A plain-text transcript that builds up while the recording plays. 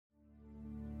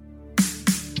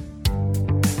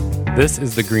This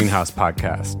is the Greenhouse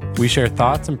Podcast. We share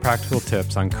thoughts and practical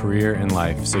tips on career and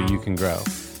life so you can grow.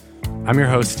 I'm your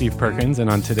host, Steve Perkins, and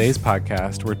on today's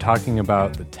podcast, we're talking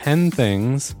about the 10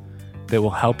 things that will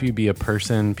help you be a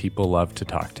person people love to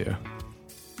talk to.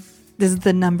 Does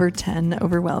the number 10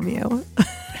 overwhelm you?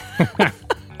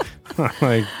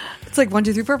 It's like 1,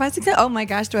 2, 3, 4, 5, 6, 7. Oh my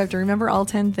gosh, do I have to remember all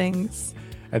 10 things?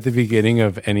 At the beginning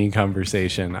of any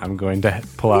conversation, I'm going to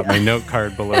pull out my note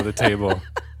card below the table.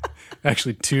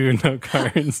 Actually, 2 note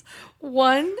cards.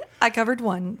 1, I covered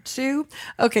 1. 2,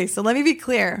 okay, so let me be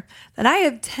clear that I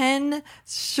have 10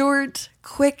 short,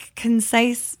 quick,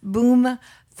 concise, boom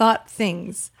thought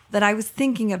things that I was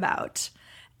thinking about.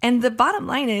 And the bottom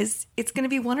line is it's going to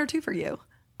be 1 or 2 for you.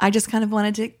 I just kind of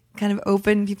wanted to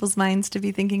open people's minds to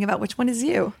be thinking about which one is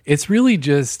you. It's really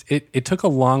just, it took a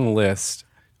long list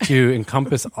to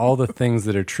encompass all the things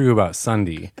that are true about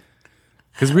Sunday.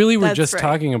 Because really we're just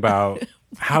talking about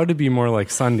how to be more like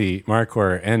Sunday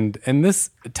Marquardt, and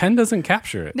this 10 doesn't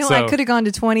capture it. No, so, I could have gone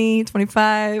to 20,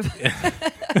 25.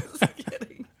 Just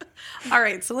kidding. All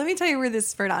right, so let me tell you where this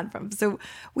spurred on from. So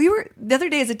the other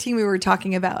day as a team, we were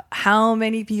talking about how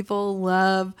many people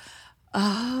love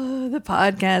the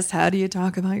podcast. How do you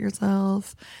talk about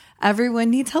yourself? Everyone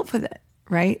needs help with it,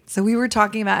 right? So we were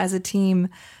talking about as a team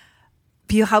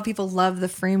how people love the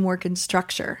framework and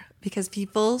structure because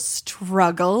people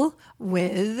struggle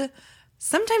with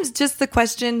sometimes just the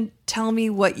question, tell me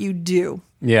what you do.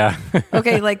 Yeah.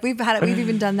 Okay, like we've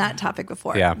even done that topic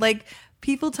before. Yeah. Like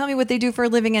people tell me what they do for a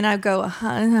living and I go,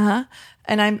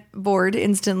 and I'm bored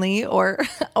instantly or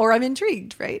I'm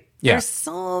intrigued, right? Yeah. There's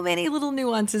so many little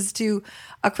nuances to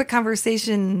a quick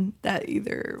conversation that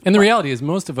either... And the reality is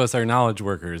most of us are knowledge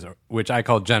workers, which I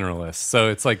call generalists. So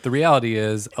it's like the reality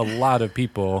is a lot of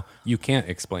people, you can't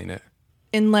explain it.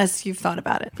 Unless you've thought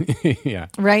about it. Yeah.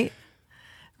 Right?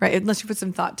 Right, unless you put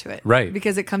some thought to it. Right.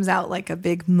 Because it comes out like a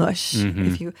big mush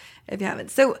if you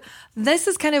haven't. So this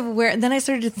is kind of where, then I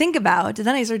started to think about,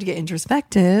 then I started to get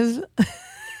introspective.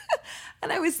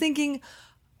 And I was thinking,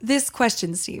 this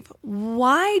question, Steve,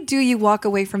 why do you walk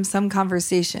away from some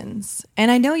conversations?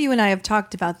 And I know you and I have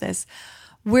talked about this,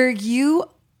 where you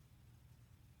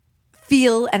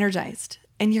feel energized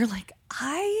and you're like,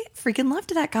 I freaking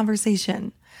loved that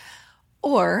conversation.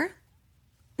 Or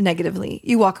negatively,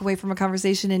 you walk away from a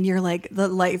conversation and you're like, the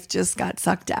life just got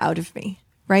sucked out of me,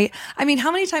 right? I mean,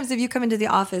 how many times have you come into the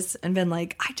office and been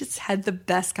like, I just had the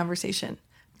best conversation,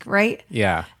 right?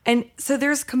 Yeah. And so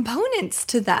there's components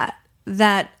to that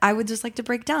I would just like to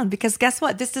break down because guess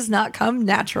what? This does not come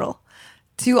natural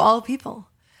to all people.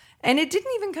 And it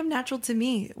didn't even come natural to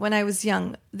me when I was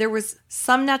young. There was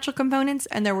some natural components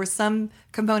and there were some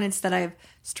components that I've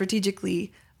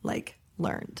strategically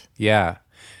learned. Yeah.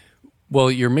 Well,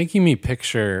 you're making me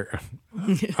picture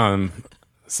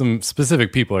some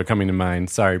specific people are coming to mind.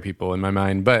 Sorry, people in my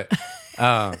mind. But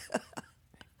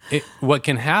what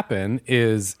can happen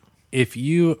is if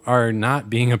you are not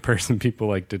being a person people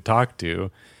like to talk to,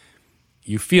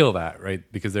 you feel that, right?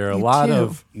 Because there are a lot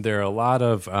of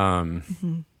kind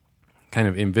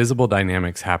of invisible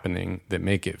dynamics happening that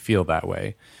make it feel that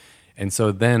way. And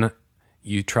so then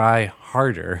you try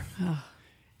harder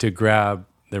to grab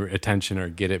their attention or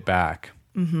get it back.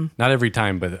 Mm-hmm. Not every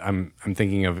time, but I'm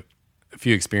thinking of a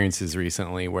few experiences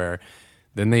recently where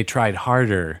then they tried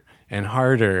harder and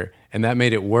harder, and that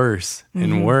made it worse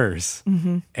and worse.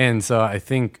 Mm-hmm. And so I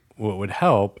think what would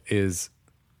help is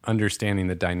understanding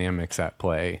the dynamics at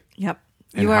play. Yep.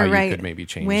 And you are how right. You could maybe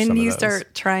change when some of you those.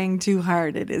 start trying too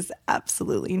hard, it is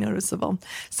absolutely noticeable.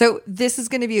 So this is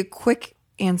going to be a quick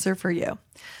answer for you.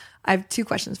 I have 2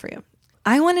 questions for you.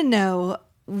 I want to know,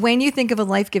 when you think of a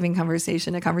life-giving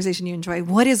conversation, a conversation you enjoy,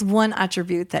 what is one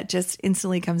attribute that just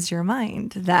instantly comes to your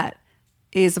mind that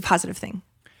is a positive thing?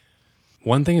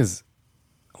 One thing is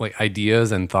like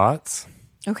ideas and thoughts.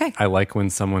 Okay. I like when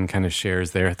someone kind of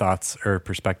shares their thoughts or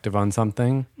perspective on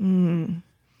something,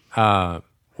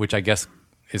 which I guess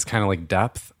is kind of like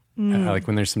depth. I like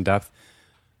when there's some depth.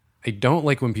 I don't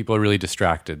like when people are really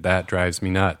distracted. That drives me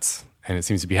nuts. And it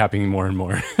seems to be happening more and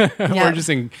more. We're just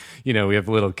in, we have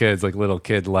little kids, like little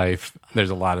kid life. There's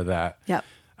a lot of that. Yep.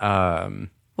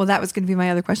 Well, that was going to be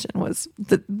my other question, was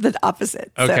the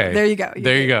opposite. Okay. So there you go.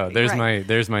 There you go.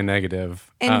 There's my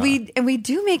negative. And we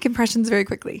do make impressions very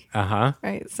quickly. Uh-huh.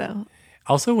 Right. So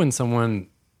also when someone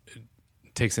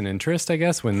takes an interest, I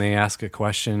guess, when they ask a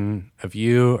question of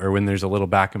you or when there's a little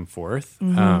back and forth.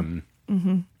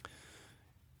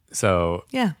 So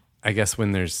yeah, I guess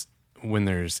when there's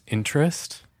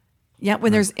interest, Yeah,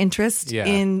 when there's interest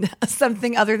in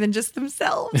something other than just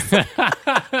themselves.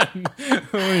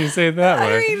 When you say it that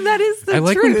way. I mean, that is the I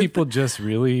like truth. when people just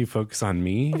really focus on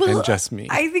me and just me.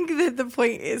 I think that the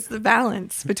point is the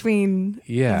balance between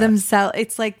Yeah. themselves.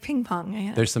 It's like ping pong.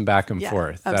 Yeah. There's some back and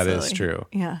forth. Absolutely. That is true.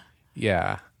 Yeah.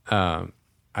 Yeah.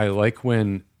 I like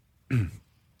when,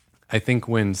 I think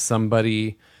when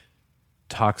somebody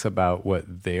talks about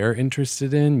what they're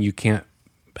interested in, you can't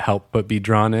help but be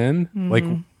drawn in. Like,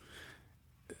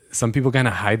 some people kind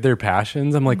of hide their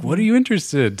passions. I'm like, what are you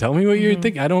interested in? Tell me what you're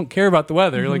thinking. I don't care about the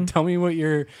weather. Like, tell me what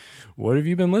have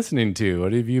you been listening to?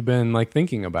 What have you been like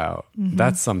thinking about?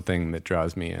 That's something that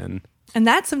draws me in. And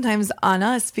that's sometimes on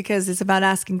us because it's about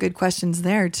asking good questions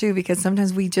there too, because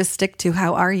sometimes we just stick to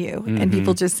how are you? And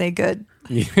people just say good.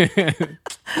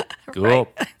 Cool. Right?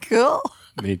 Cool.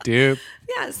 Me too.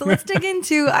 Yeah, so let's dig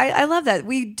into, I love that.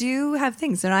 We do have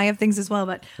things, and I have things as well,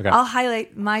 but Okay. I'll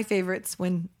highlight my favorites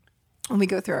when we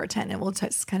go through our 10, and we'll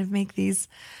just kind of make these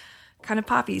kind of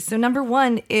poppies. So number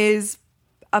 1 is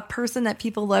a person that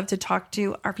people love to talk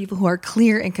to are people who are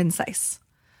clear and concise.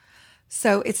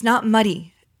 So it's not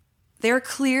muddy. They're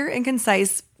clear and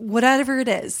concise, whatever it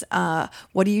is.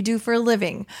 What do you do for a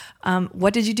living?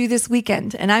 What did you do this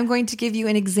weekend? And I'm going to give you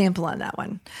an example on that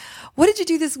one. What did you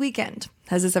do this weekend?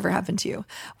 Has this ever happened to you?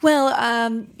 Well,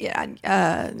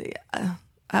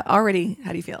 already,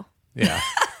 how do you feel? Yeah.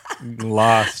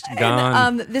 Lost,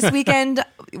 gone. And, this weekend,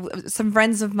 some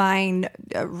friends of mine,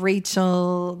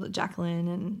 Rachel, Jacqueline,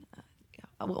 and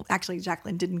well, actually,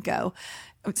 Jacqueline didn't go.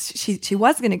 She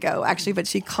was going to go actually, but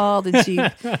she called and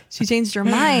she changed her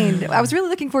mind. I was really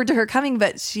looking forward to her coming,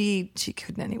 but she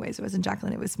couldn't anyways. It wasn't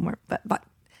Jacqueline. It was more. But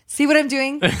see what I'm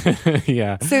doing?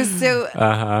 Yeah. So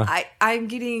I'm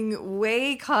getting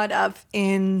way caught up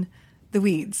in the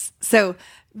weeds. So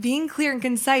being clear and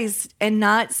concise and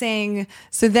not saying,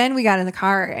 so then we got in the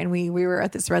car and we were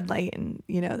at this red light and,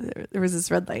 there was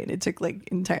this red light and it took like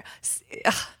entire.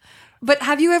 But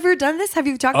have you ever done this? Have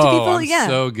you talked to people? I'm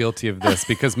so guilty of this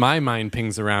because my mind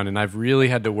pings around and I've really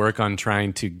had to work on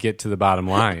trying to get to the bottom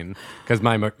line because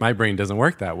my brain doesn't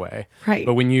work that way. Right.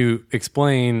 But when you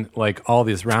explain like all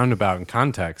this roundabout and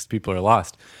context, people are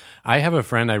lost. I have a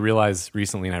friend I realized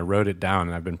recently and I wrote it down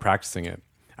and I've been practicing it.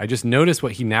 I just noticed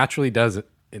what he naturally does,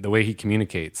 the way he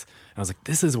communicates. And I was like,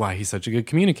 this is why he's such a good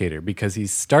communicator because he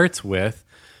starts with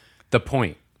the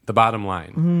point, the bottom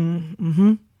line.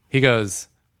 Mm-hmm. He goes,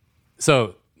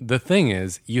 so the thing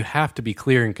is, you have to be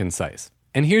clear and concise.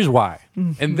 And here's why.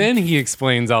 Mm-hmm. And then he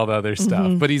explains all the other stuff.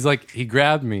 Mm-hmm. But he's like, he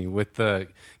grabbed me with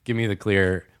give me the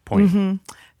clear point. Mm-hmm.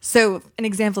 So an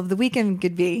example of the weekend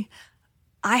could be,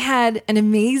 I had an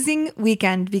amazing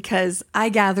weekend because I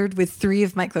gathered with 3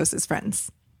 of my closest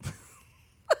friends.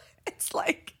 It's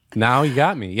like. Now you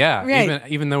got me. Yeah. Right.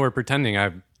 Even though we're pretending,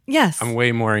 I'm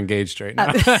way more engaged right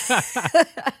now.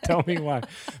 Tell me why.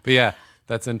 But yeah.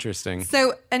 That's interesting.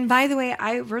 So, and by the way,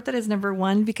 I wrote that as number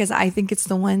 1 because I think it's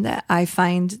the one that I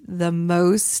find the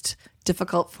most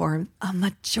difficult for a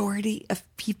majority of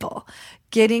people,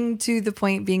 getting to the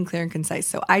point, being clear and concise.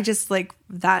 So I just like,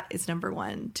 that is number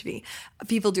 1 to me.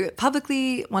 People do it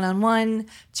publicly, one-on-one.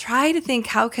 Try to think,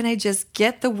 how can I just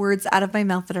get the words out of my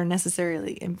mouth that are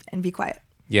necessarily and be quiet?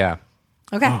 Yeah.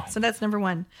 Okay. So that's number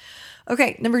 1.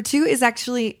 Okay, number 2 is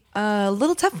actually a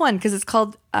little tough one because it's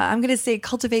called, I'm going to say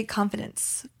cultivate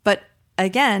confidence. But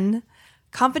again,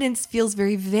 confidence feels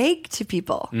very vague to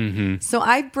people. Mm-hmm. So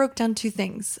I broke down 2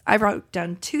 things. I wrote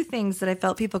down 2 things that I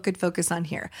felt people could focus on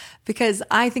here because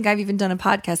I think I've even done a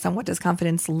podcast on what does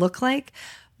confidence look like.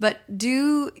 But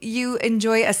do you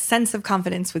enjoy a sense of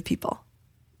confidence with people?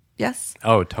 Yes?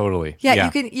 Oh, totally.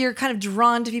 Yeah. You're kind of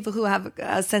drawn to people who have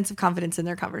a sense of confidence in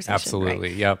their conversation. Absolutely.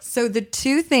 Right? Yep. So the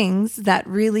 2 things that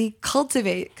really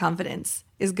cultivate confidence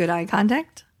is good eye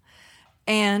contact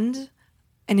and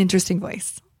an interesting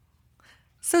voice.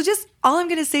 So just all I'm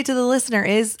going to say to the listener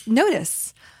is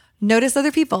notice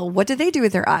other people. What do they do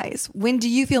with their eyes? When do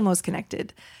you feel most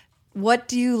connected? What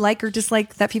do you like or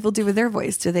dislike that people do with their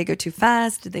voice? Do they go too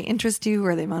fast? Did they interest you?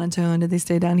 Are they monotone? Did they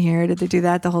stay down here? Did they do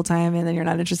that the whole time? And then you're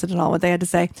not interested in all what they had to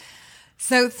say.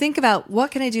 So think about,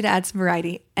 what can I do to add some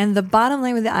variety? And the bottom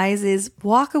line with the eyes is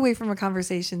walk away from a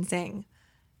conversation saying,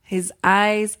 his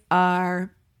eyes are,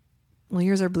 well,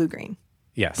 yours are blue-green.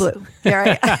 Yes. Blue.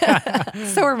 Yeah, right.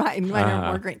 So are mine. Mine are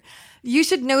more green. You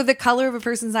should know the color of a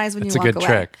person's eyes when you walk away. That's a good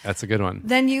trick. That's a good one.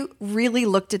 Then you really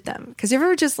looked at them. Because you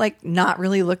ever just like not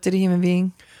really looked at a human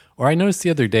being? Or I noticed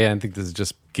the other day, I think this is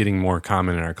just getting more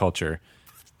common in our culture.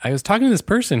 I was talking to this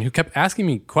person who kept asking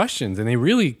me questions and they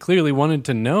really clearly wanted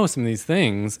to know some of these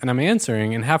things. And I'm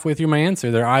answering, and halfway through my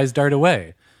answer, their eyes dart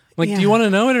away. Like, do you want to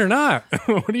know it or not?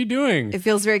 What are you doing? It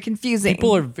feels very confusing.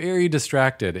 People are very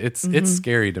distracted. It's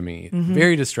scary to me.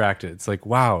 Very distracted. It's like,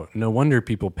 wow, no wonder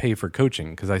people pay for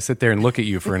coaching because I sit there and look at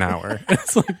you for an hour.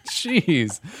 It's like,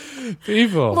 geez,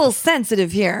 people. A little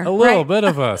sensitive here. A little bit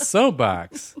of a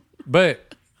soapbox.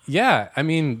 But yeah, I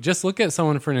mean, just look at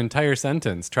someone for an entire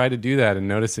sentence. Try to do that and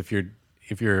notice if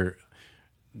you're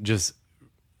just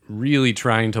really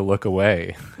trying to look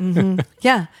away.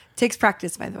 Yeah. Takes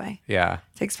practice, by the way. Yeah.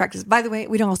 Takes practice. By the way,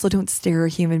 we also don't stare a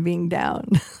human being down.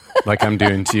 Like I'm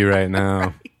doing to you right now.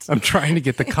 Right. I'm trying to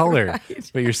get the color,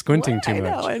 but you're squinting too much.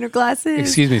 I know, and her glasses.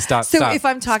 Excuse me, stop. So if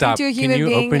I'm talking to a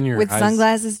human being with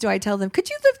sunglasses, do I tell them, could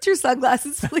you lift your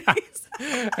sunglasses, please?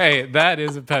 Hey, that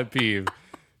is a pet peeve.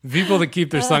 People that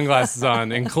keep their sunglasses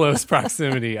on in close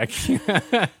proximity. I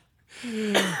can't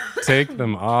take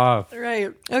them off.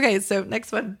 Right. Okay, so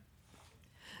next one.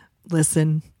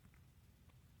 Listen.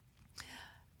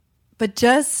 But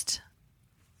just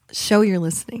show you're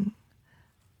listening.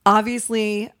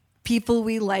 Obviously, people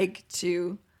we like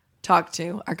to talk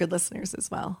to are good listeners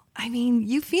as well. I mean,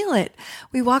 you feel it.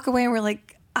 We walk away and we're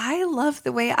like, I love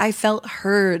the way I felt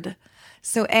heard.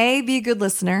 So A, be a good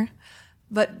listener,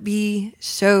 but B,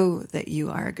 show that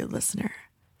you are a good listener.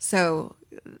 So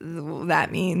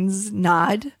that means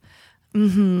nod.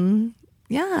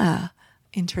 Yeah.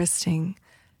 Interesting.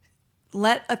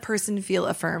 Let a person feel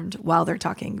affirmed while they're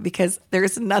talking, because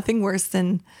there's nothing worse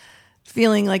than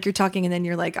feeling like you're talking and then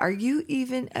you're like, are you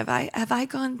even, have I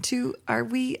gone to, are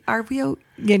we,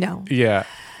 you know? Yeah.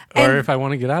 Or if I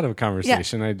want to get out of a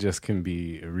conversation, I just can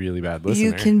be a really bad listener.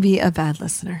 You can be a bad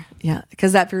listener. Yeah.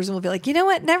 Because that person will be like, you know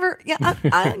what? Never. Yeah.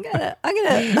 I'm gonna.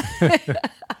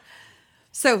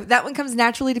 So that one comes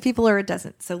naturally to people or it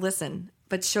doesn't. So listen,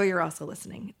 but show you're also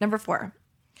listening. Number 4,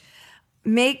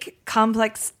 make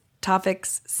complex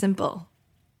topics simple.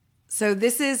 So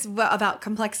this is about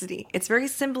complexity. It's very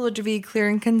simple to be clear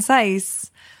and concise,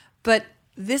 but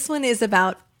this one is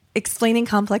about explaining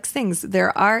complex things.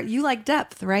 You like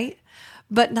depth, right?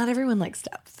 But not everyone likes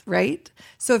depth, right?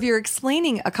 So if you're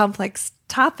explaining a complex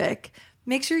topic,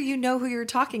 make sure you know who you're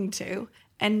talking to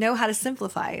and know how to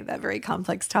simplify that very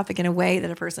complex topic in a way that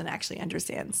a person actually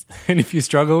understands. And if you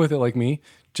struggle with it like me,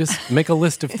 just make a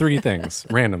list of 3 things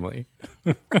randomly.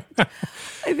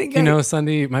 I think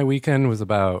Sunday, my weekend was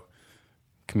about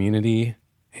community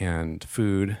and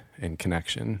food and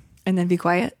connection. And then be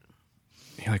quiet.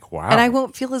 You're like, wow. And I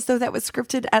won't feel as though that was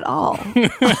scripted at all.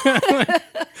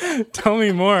 Tell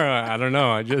me more. I don't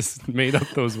know. I just made up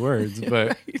those words, but...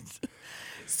 Right.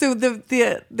 So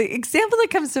the example that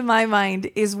comes to my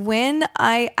mind is when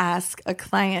I ask a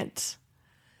client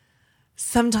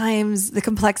sometimes the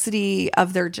complexity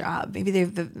of their job. Maybe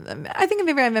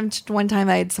I mentioned one time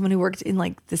I had someone who worked in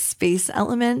like the space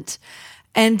element,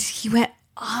 and he went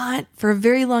on for a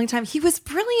very long time. He was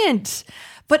brilliant,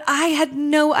 but I had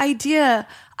no idea.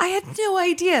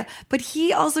 But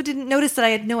he also didn't notice that I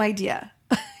had no idea.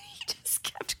 He just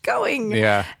kept going.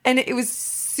 Yeah. And it was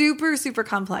super, super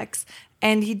complex.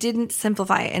 And he didn't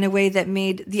simplify it in a way that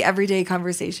made the everyday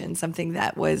conversation something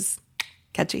that was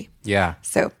catchy. Yeah.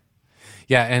 So.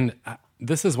 Yeah, and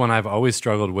this is one I've always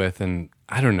struggled with, and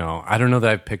I don't know that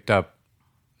I've picked up,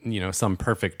 some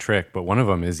perfect trick, but one of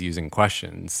them is using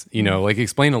questions. Like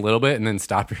explain a little bit and then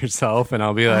stop yourself, and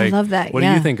I'll be like, I love that. What do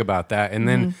you think about that? And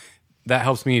then that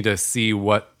helps me to see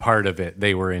what part of it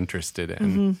they were interested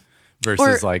in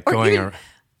versus going around.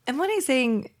 And when I'm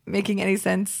saying making any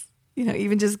sense,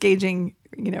 even just gauging,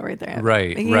 right there. Right.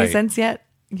 Making any sense yet?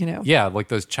 Yeah, like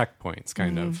those checkpoints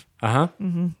kind of.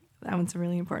 That one's a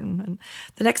really important one.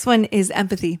 The next one is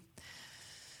empathy.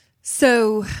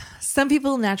 So some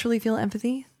people naturally feel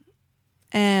empathy,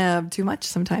 too much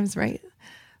sometimes, right?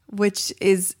 Which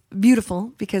is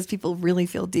beautiful because people really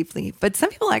feel deeply. But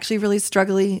some people actually really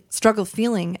struggle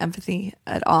feeling empathy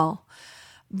at all.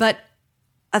 But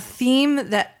a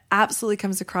theme that absolutely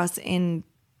comes across in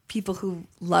people who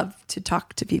love to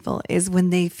talk to people is when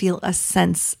they feel a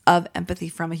sense of empathy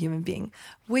from a human being,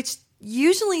 which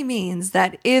usually means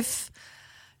that if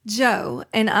Joe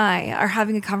and I are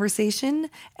having a conversation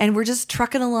and we're just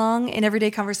trucking along in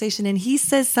everyday conversation and he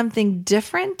says something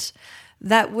different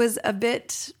that was a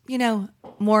bit,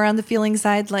 more on the feeling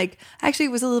side, like actually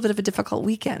it was a little bit of a difficult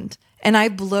weekend, and I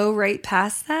blow right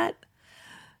past that,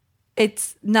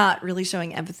 it's not really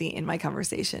showing empathy in my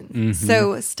conversation.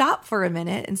 So stop for a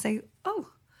minute and say, oh,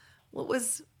 what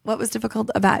was difficult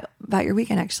about your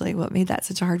weekend actually? What made that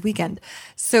such a hard weekend?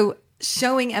 So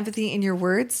showing empathy in your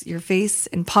words, your face,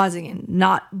 and pausing and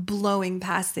not blowing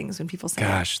past things when people say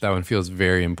Gosh, that one feels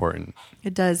very important.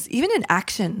 It does. Even in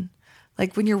action.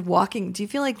 Like when you're walking, do you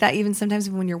feel like that even sometimes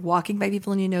when you're walking by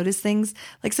people and you notice things?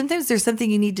 Like sometimes there's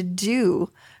something you need to do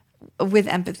with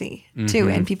empathy too,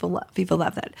 and people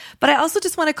love that. But I also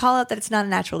just want to call out that it's not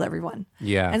natural to everyone.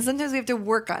 Yeah. And sometimes we have to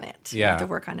work on it. Yeah. We have to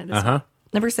work on it as well.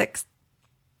 Number 6.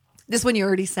 This one you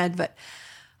already said, but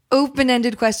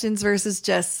open-ended questions versus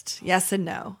just yes and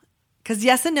no. Because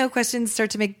yes and no questions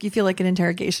start to make you feel like an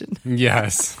interrogation.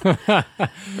 Yes.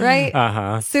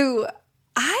 Right? So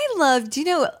I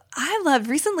love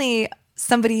recently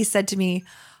somebody said to me,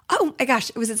 oh my gosh,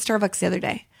 it was at Starbucks the other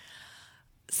day.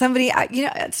 Somebody, at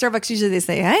Starbucks usually they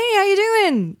say, hey, how you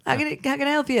doing? How can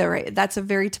I help you? Right? That's a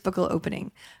very typical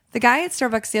opening. The guy at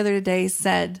Starbucks the other day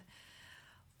said,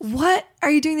 what are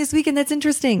you doing this weekend that's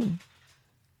interesting?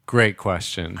 Great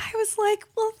question. I was like,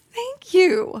 well, thank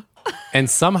you. And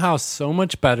somehow so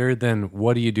much better than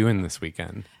what are you doing this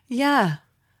weekend? Yeah,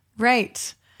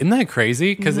 right. Isn't that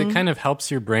crazy? Because it kind of helps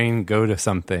your brain go to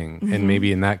something. And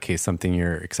maybe in that case, something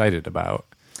you're excited about.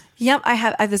 Yep. I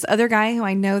have this other guy who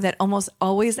I know that almost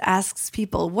always asks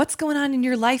people, what's going on in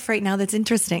your life right now that's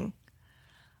interesting?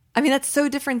 I mean, that's so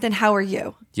different than how are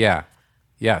you? Yeah.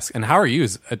 Yes. And how are you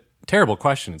is a terrible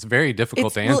question. It's very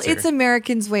difficult to answer. Well, it's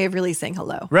Americans' way of really saying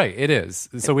hello. Right. It is.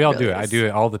 So we all do it. I do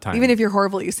it all the time. Even if you're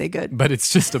horrible, you say good. But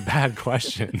it's just a bad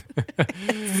question.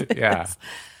 Yeah.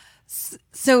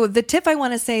 So the tip I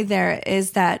want to say there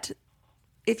is that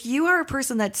if you are a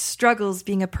person that struggles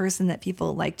being a person that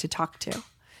people like to talk to,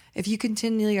 if you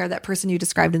continually are that person you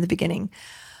described in the beginning,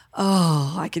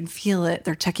 oh, I can feel it.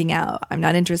 They're checking out. I'm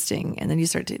not interesting. And then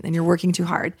then you're working too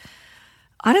hard.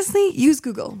 Honestly, use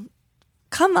Google.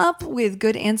 Come up with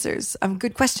good answers,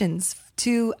 good questions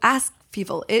to ask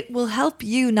people. It will help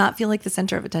you not feel like the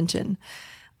center of attention.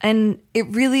 And it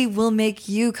really will make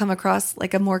you come across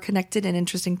like a more connected and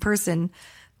interesting person.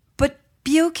 But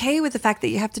be okay with the fact that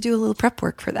you have to do a little prep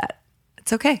work for that.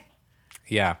 It's okay.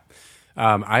 Yeah.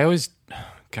 I always,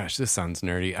 gosh, this sounds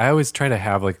nerdy. I always try to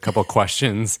have like a couple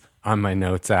questions on my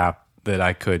notes app that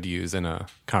I could use in a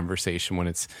conversation when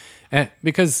it's,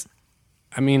 because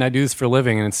I mean, I do this for a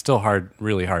living and it's still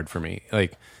really hard for me.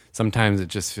 Like sometimes it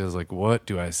just feels like, what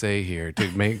do I say here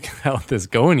to make help this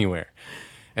go anywhere?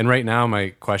 And right now my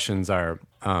questions are,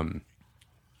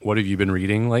 what have you been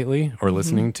reading lately or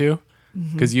listening to?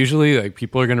 Because usually like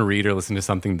people are going to read or listen to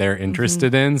something they're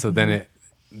interested in. So then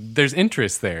there's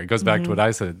interest there. It goes back to what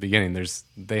I said at the beginning.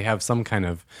 They have some kind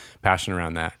of passion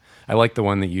around that. I like the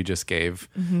one that you just gave.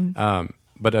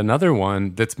 But another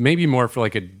one that's maybe more for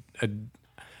like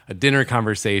a dinner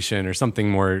conversation or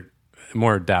something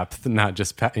more depth, not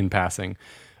just in passing.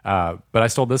 But I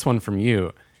stole this one from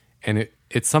you. And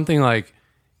it's something like,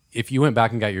 if you went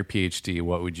back and got your PhD,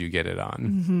 what would you get it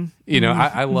on?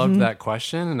 I loved that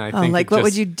question. And I think what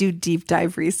would you do deep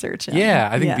dive research in? Yeah,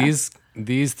 I think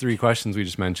these 3 questions we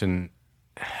just mentioned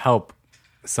help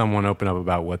someone open up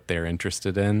about what they're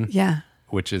interested in. Yeah.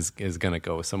 Which is going to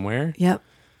go somewhere. Yep.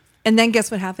 And then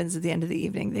guess what happens at the end of the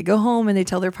evening? They go home and they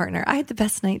tell their partner, I had the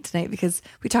best night tonight because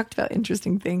we talked about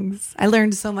interesting things. I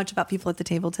learned so much about people at the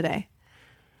table today.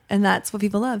 And that's what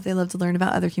people love. They love to learn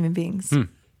about other human beings.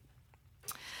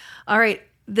 All right.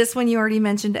 This one you already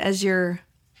mentioned as your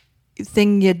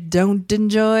thing you don't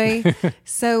enjoy.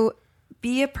 So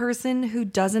be a person who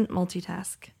doesn't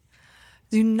multitask.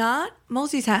 Do not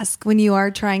multitask when you are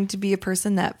trying to be a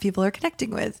person that people are connecting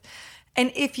with.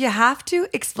 And if you have to,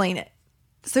 explain it.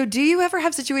 So do you ever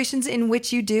have situations in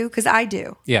which you do? Because I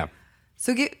do. Yeah.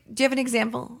 So do you have an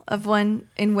example of one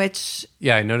in which...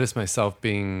 Yeah, I noticed myself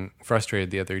being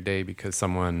frustrated the other day because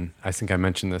someone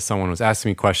was asking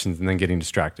me questions and then getting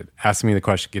distracted. Asking me the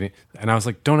question, and I was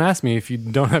like, don't ask me if you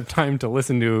don't have time to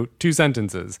listen to 2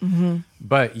 sentences.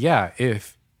 But yeah,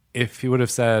 if he would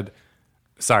have said,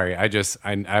 sorry, I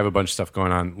have a bunch of stuff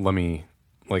going on. Let me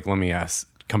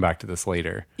come back to this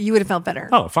later. You would have felt better.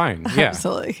 Oh, fine. Yeah.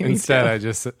 Absolutely. Instead, I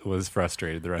just was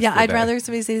frustrated the rest of the day. Yeah, I'd rather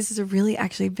somebody say, this is a really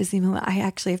actually busy moment. I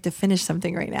actually have to finish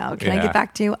something right now. Can I get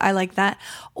back to you? I like that.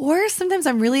 Or sometimes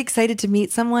I'm really excited to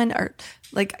meet someone or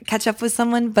like catch up with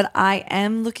someone, but I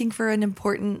am looking for an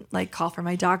important like call from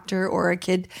my doctor, or a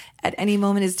kid at any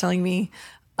moment is telling me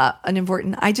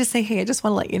I just say, hey, I just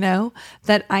want to let you know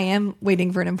that I am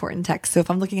waiting for an important text. So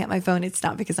if I'm looking at my phone, it's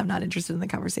not because I'm not interested in the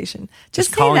conversation.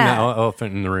 Just calling that. the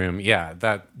elephant in the room. Yeah,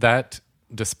 that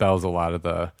dispels a lot of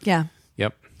the... Yeah.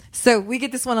 Yep. So we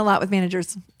get this one a lot with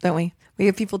managers, don't we? We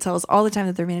have people tell us all the time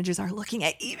that their managers are looking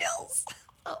at emails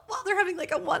while they're having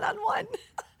like a one-on-one.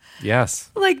 Yes.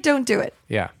 Like, don't do it.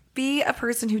 Yeah. Be a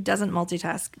person who doesn't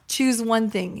multitask. Choose one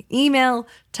thing: email,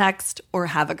 text, or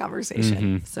have a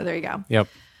conversation. So there you go. Yep.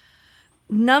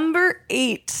 Number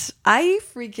 8. I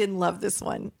freaking love this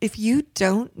one. If you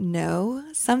don't know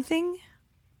something,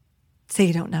 say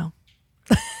you don't know.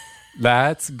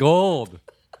 That's gold.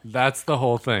 That's the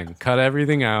whole thing. Cut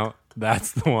everything out.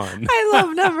 That's the one. I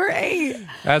love number 8.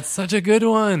 That's such a good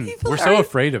one. We're so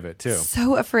afraid of it too.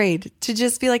 So afraid to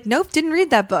just be like, nope, didn't read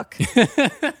that book.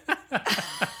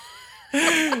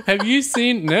 Have you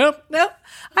seen? Nope. Nope,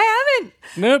 I haven't.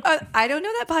 Nope. I don't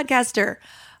know that podcaster.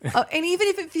 And even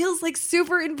if it feels like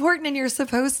super important and you're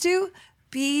supposed to,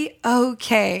 be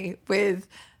okay with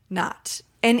not.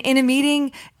 And in a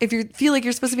meeting, if you feel like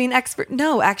you're supposed to be an expert,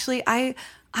 no, actually, I'm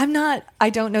not. I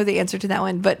don't know the answer to that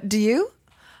one. But do you?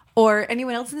 Or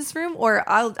anyone else in this room? Or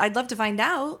I'd love to find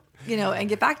out, and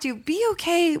get back to you. Be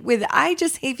okay with, I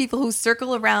just hate people who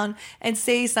circle around and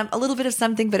say a little bit of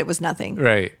something, but it was nothing.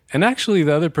 Right. And actually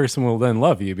the other person will then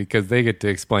love you because they get to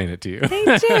explain it to you.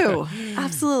 They do.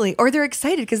 Absolutely. Or they're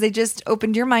excited because they just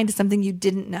opened your mind to something you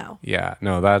didn't know. Yeah.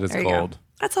 No, that is There you gold. go.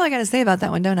 That's all I got to say about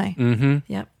that one, don't I? Mm-hmm.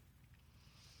 Yep.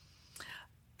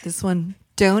 This one,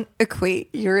 don't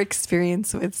equate your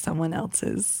experience with someone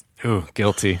else's. Ooh,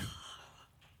 guilty.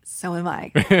 So am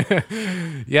I.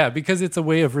 Yeah, because it's a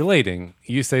way of relating.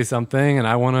 You say something and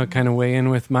I want to kind of weigh in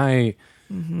with my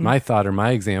thought or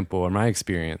my example or my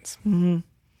experience. Mm-hmm.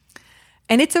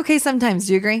 And it's okay sometimes.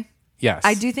 Do you agree? Yes.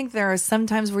 I do think there are some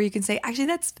times where you can say,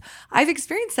 actually, I've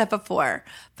experienced that before,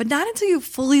 but not until you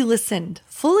fully listened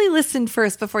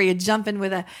first before you jump in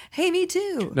with a, hey, me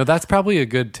too. No, that's probably a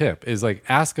good tip is like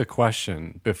ask a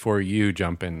question before you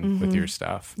jump in with your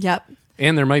stuff. Yep.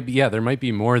 And there might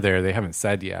be more there they haven't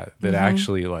said yet that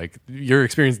actually like your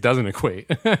experience doesn't equate.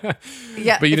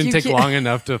 Yeah. But you didn't take long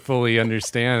enough to fully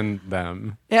understand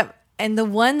them. Yep. And the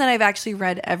one that I've actually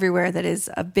read everywhere that is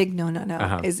a big no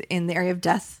is in the area of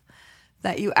death,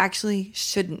 that you actually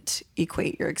shouldn't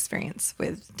equate your experience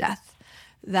with death.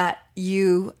 That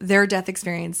their death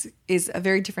experience is a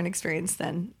very different experience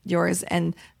than yours.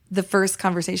 And the first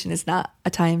conversation is not a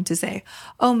time to say,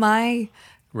 oh my,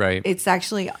 right. It's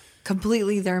actually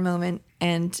completely their moment.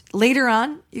 And later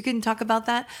on, you can talk about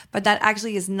that. But that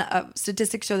actually is not,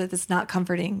 statistics show that it's not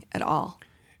comforting at all.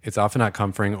 It's often not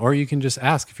comforting. Or you can just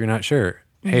ask if you're not sure.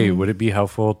 Hey, would it be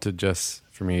helpful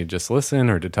for me to just listen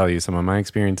or to tell you some of my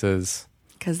experiences?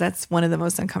 Because that's one of the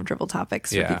most uncomfortable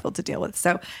topics for people to deal with.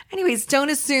 So anyways,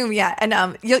 don't assume. Yeah. And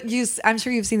I'm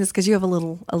sure you've seen this because you have a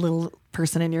little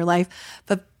person in your life,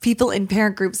 but people in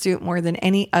parent groups do it more than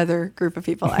any other group of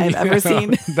people I've ever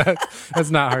seen. That's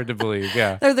not hard to believe.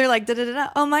 Yeah. They're like,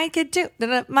 da-da-da-da, oh, my kid too.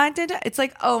 Da-da, my da-da. It's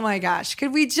like, oh my gosh,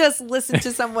 could we just listen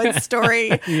to someone's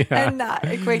story and not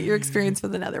equate your experience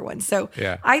with another one? So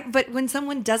but when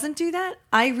someone doesn't do that,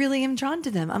 I really am drawn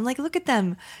to them. I'm like, look at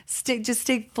them. Just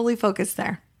stay fully focused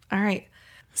there. All right.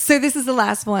 So this is the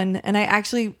last one. And I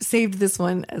actually saved this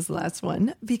one as the last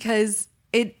one because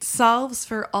it solves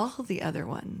for all the other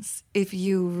ones. If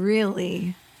you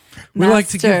really we like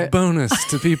to give bonus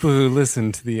to people who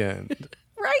listen to the end.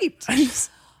 Right.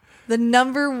 The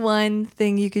number one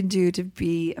thing you can do to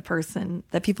be a person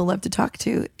that people love to talk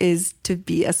to is to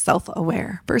be a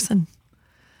self-aware person.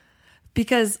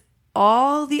 Because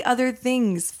all the other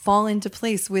things fall into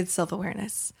place with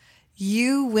self-awareness.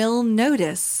 You will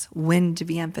notice when to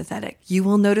be empathetic. You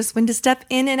will notice when to step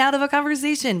in and out of a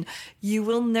conversation. You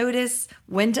will notice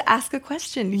when to ask a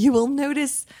question. You will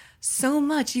notice so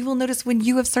much. You will notice when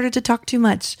you have started to talk too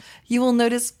much. You will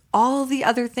notice all the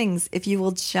other things if you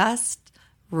will just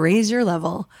raise your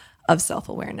level of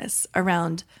self-awareness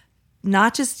around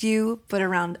not just you, but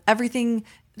around everything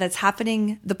that's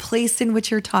happening, the place in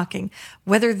which you're talking,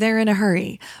 whether they're in a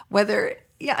hurry, whether...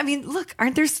 Yeah, I mean, look,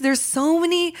 there's so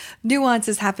many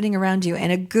nuances happening around you,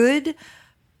 and a good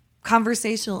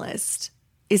conversationalist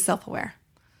is self-aware.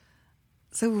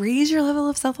 So raise your level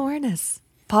of self-awareness.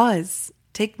 Pause.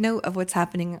 Take note of what's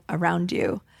happening around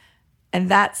you. And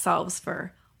that solves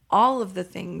for all of the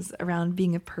things around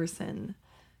being a person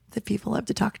that people love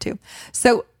to talk to.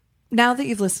 So now that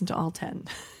you've listened to all 10,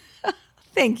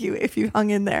 thank you if you hung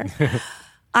in there.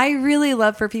 I really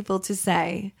love for people to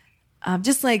say, I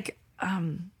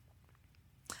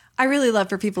really love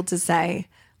for people to say,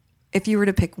 if you were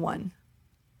to pick one,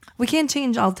 we can't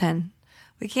change all 10.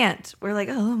 We can't. We're like,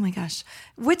 oh my gosh,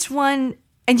 which one?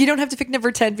 And you don't have to pick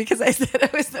number 10 because I said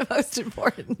it was the most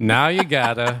important. Now you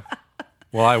gotta.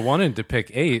 Well, I wanted to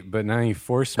pick 8, but now you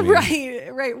forced me.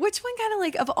 Right. Which one kind of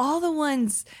like of all the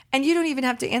ones, and you don't even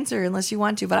have to answer unless you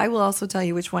want to, but I will also tell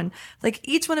you which one. Like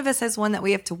each one of us has one that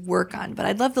we have to work on, but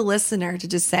I'd love the listener to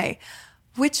just say,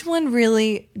 which one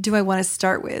really do I want to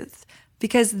start with?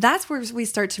 Because that's where we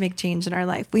start to make change in our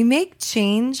life. We make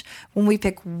change when we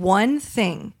pick one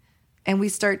thing and we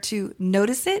start to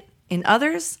notice it in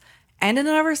others and in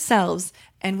ourselves,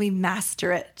 and we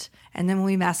master it. And then when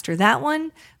we master that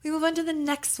one, we move on to the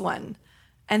next one.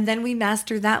 And then we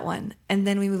master that one. And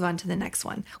then we move on to the next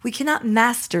one. We cannot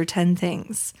master 10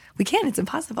 things. We can't. It's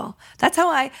impossible. That's how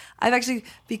I've actually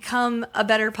become a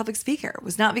better public speaker. It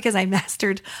was not because I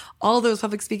mastered all those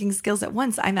public speaking skills at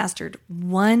once. I mastered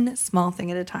one small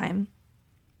thing at a time.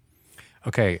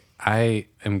 Okay, I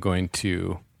am going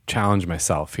to challenge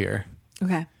myself here.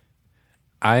 Okay.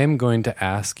 I am going to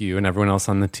ask you and everyone else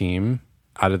on the team,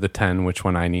 out of the 10, which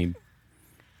one I need.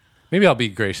 Maybe I'll be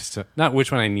gracious to, not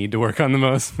which one I need to work on the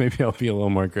most. Maybe I'll be a little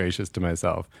more gracious to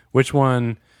myself. Which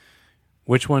one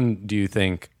do you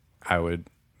think I would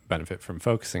benefit from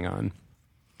focusing on?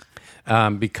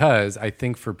 Because I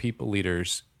think for people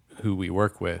leaders who we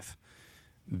work with,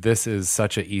 this is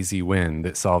such an easy win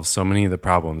that solves so many of the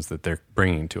problems that they're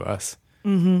bringing to us.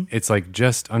 Mm-hmm. It's like,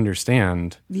 just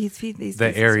understand these the pieces,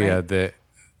 area right?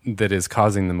 that is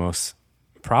causing the most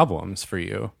problems for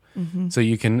you. Mm-hmm. So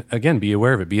you can, again, be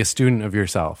aware of it, be a student of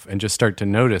yourself, and just start to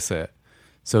notice it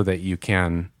so that you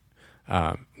can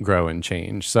grow and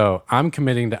change. So I'm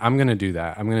going to do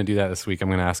that. I'm going to do that this week. I'm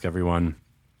going to ask everyone,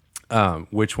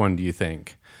 which one do you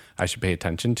think I should pay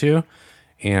attention to?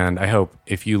 And I hope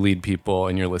if you lead people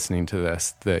and you're listening to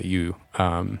this, that you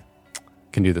can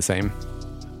do the same.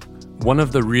 One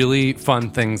of the really fun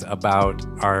things about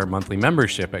our monthly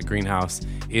membership at Greenhouse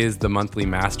is the monthly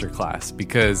masterclass,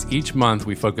 because each month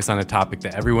we focus on a topic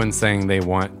that everyone's saying they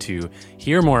want to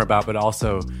hear more about, but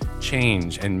also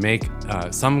change and make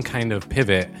some kind of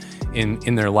pivot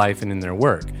in their life and in their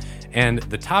work. And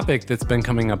the topic that's been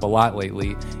coming up a lot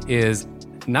lately is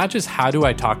not just how do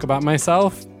I talk about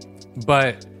myself,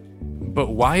 but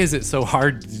why is it so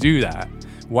hard to do that?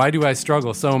 Why do I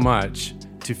struggle so much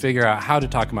to figure out how to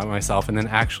talk about myself and then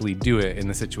actually do it in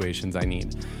the situations I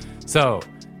need? So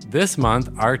this month,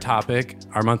 our topic,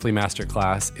 our monthly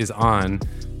masterclass, is on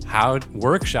how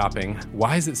workshopping.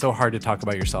 Why is it so hard to talk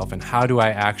about yourself, and how do I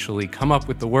actually come up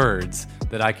with the words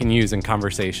that I can use in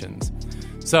conversations?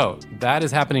 So that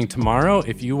is happening tomorrow.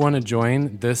 If you want to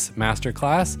join this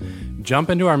masterclass, jump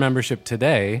into our membership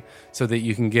today so that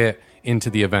you can get into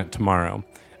the event tomorrow.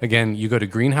 Again, you go to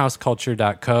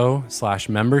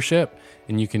greenhouseculture.co/membership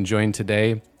and you can join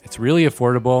today. It's really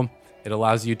affordable. It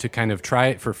allows you to kind of try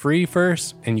it for free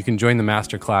first, and you can join the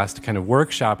masterclass to kind of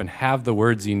workshop and have the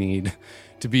words you need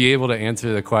to be able to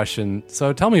answer the question,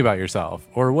 so tell me about yourself,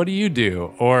 or what do you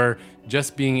do, or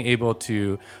just being able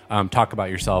to talk about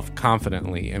yourself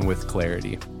confidently and with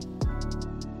clarity.